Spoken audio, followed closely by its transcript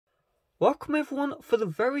Welcome everyone. For the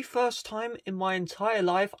very first time in my entire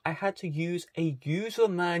life, I had to use a user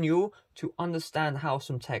manual to understand how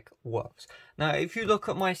some tech works. Now, if you look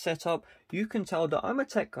at my setup, you can tell that I'm a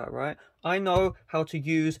tech guy, right? I know how to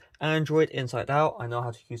use Android inside out. I know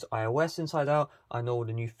how to use iOS inside out. I know all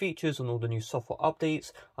the new features and all the new software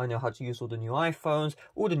updates. I know how to use all the new iPhones,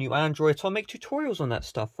 all the new Androids. So I make tutorials on that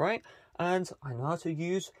stuff, right? And I know how to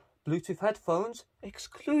use Bluetooth headphones,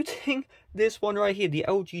 excluding this one right here, the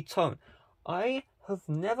LG Tone. I have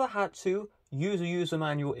never had to use a user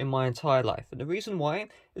manual in my entire life. And the reason why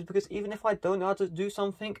is because even if I don't know how to do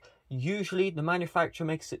something, usually the manufacturer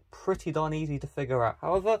makes it pretty darn easy to figure out.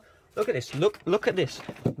 However, look at this. Look at this.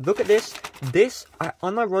 Look at this. This, I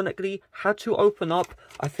unironically had to open up.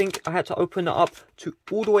 I think I had to open it up to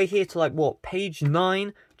all the way here to like, what, page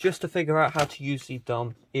 9, just to figure out how to use these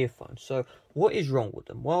dumb earphones. So what is wrong with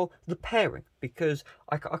them? Well, the pairing, because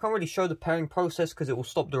I can't really show the pairing process because it will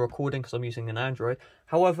stop the recording because I'm using an Android.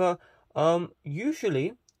 However,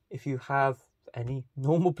 usually if you have any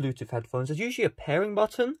normal Bluetooth headphones, there's usually a pairing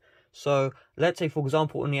button. So let's say, for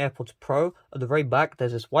example, on the AirPods Pro, at the very back,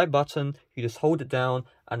 there's this white button. You just hold it down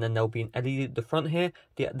and then there'll be an LED at the front here.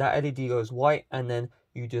 That LED goes white and then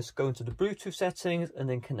you just go into the Bluetooth settings and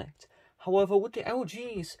then connect. However, with the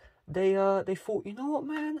LGs, they thought, you know what,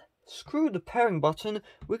 man? Screw the pairing button.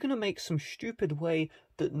 We're going to make some stupid way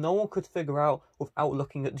that no one could figure out without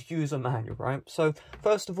looking at the user manual, right? So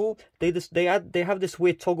first of all, they have this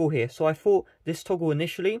weird toggle here. So I thought this toggle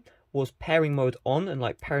initially was pairing mode on and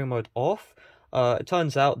like pairing mode off. It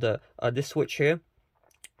turns out that this switch here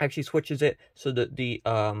actually switches it so that the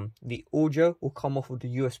audio will come off of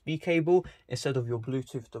the USB cable instead of your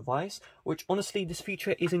Bluetooth device, which honestly, this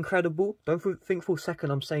feature is incredible. Don't think for a second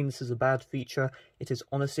I'm saying this is a bad feature. It is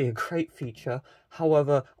honestly a great feature.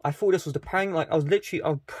 However, I thought this was the pairing. Like I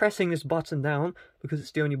was pressing this button down because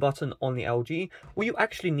it's the only button on the LG. What you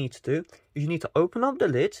actually need to do is you need to open up the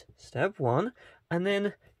lid, step 1, and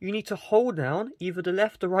then you need to hold down either the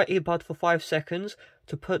left or right earbud for 5 seconds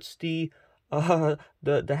to put the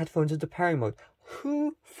headphones into pairing mode.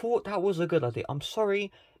 Who thought that was a good idea? I'm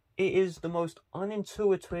sorry, it is the most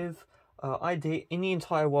unintuitive idea in the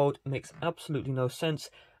entire world. It makes absolutely no sense,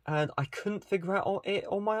 and I couldn't figure out it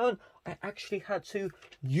on my own. I actually had to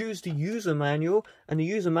use the user manual, and the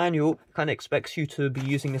user manual kind of expects you to be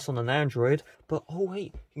using this on an Android, but oh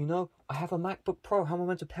wait, you know, I have a MacBook Pro. How am I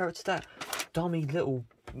meant to pair it to that? Dummy little...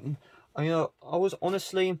 You know, I was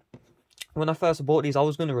honestly, when I first bought these, I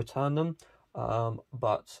was going to return them.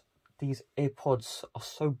 But these AirPods are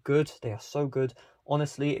so good. They are so good.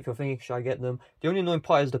 Honestly, if you're thinking, should I get them? The only annoying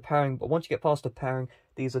part is the pairing. But once you get past the pairing,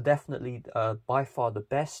 these are definitely by far the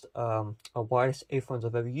best wireless earphones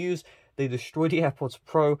I've ever used. They destroy the AirPods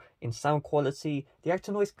Pro in sound quality. The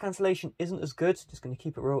active noise cancellation isn't as good. Just going to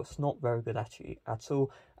keep it real. It's not very good actually at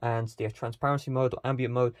all. And the transparency mode or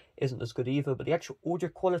ambient mode isn't as good either. But the actual audio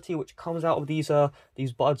quality which comes out of these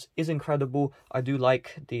buds is incredible. I do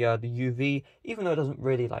like the UV, even though it doesn't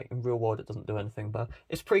really, like, in real world it doesn't do anything. But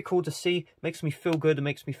it's pretty cool to see. Makes me feel good. It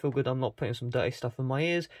makes me feel good I'm not putting some dirty stuff in my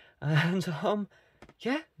ears. And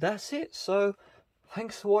yeah, that's it. So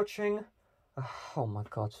thanks for watching. Oh my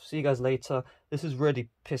god, see you guys later. This has really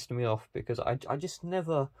pissed me off because I've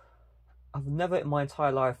never in my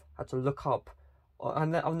entire life had to look up, I've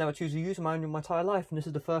never choose a user manual in my entire life, and this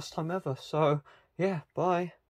is the first time ever. So yeah, bye.